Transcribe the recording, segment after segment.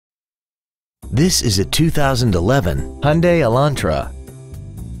This is a 2011 Hyundai Elantra.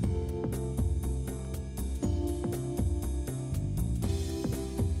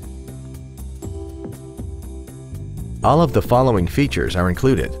 All of the following features are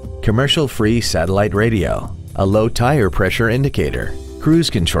included: commercial-free satellite radio, a low tire pressure indicator, cruise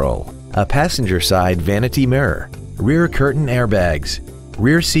control, a passenger side vanity mirror, rear curtain airbags,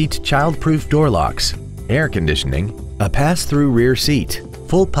 rear seat child-proof door locks, air conditioning, a pass-through rear seat,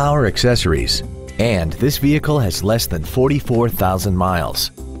 full power accessories, and this vehicle has less than 44,000 miles.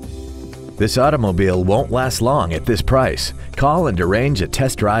 This automobile won't last long at this price. Call and arrange a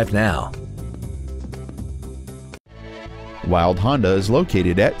test drive now. Wild Honda is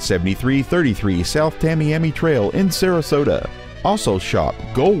located at 7333 South Tamiami Trail in Sarasota. Also shop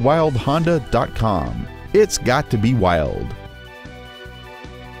GoWildHonda.com. It's got to be wild.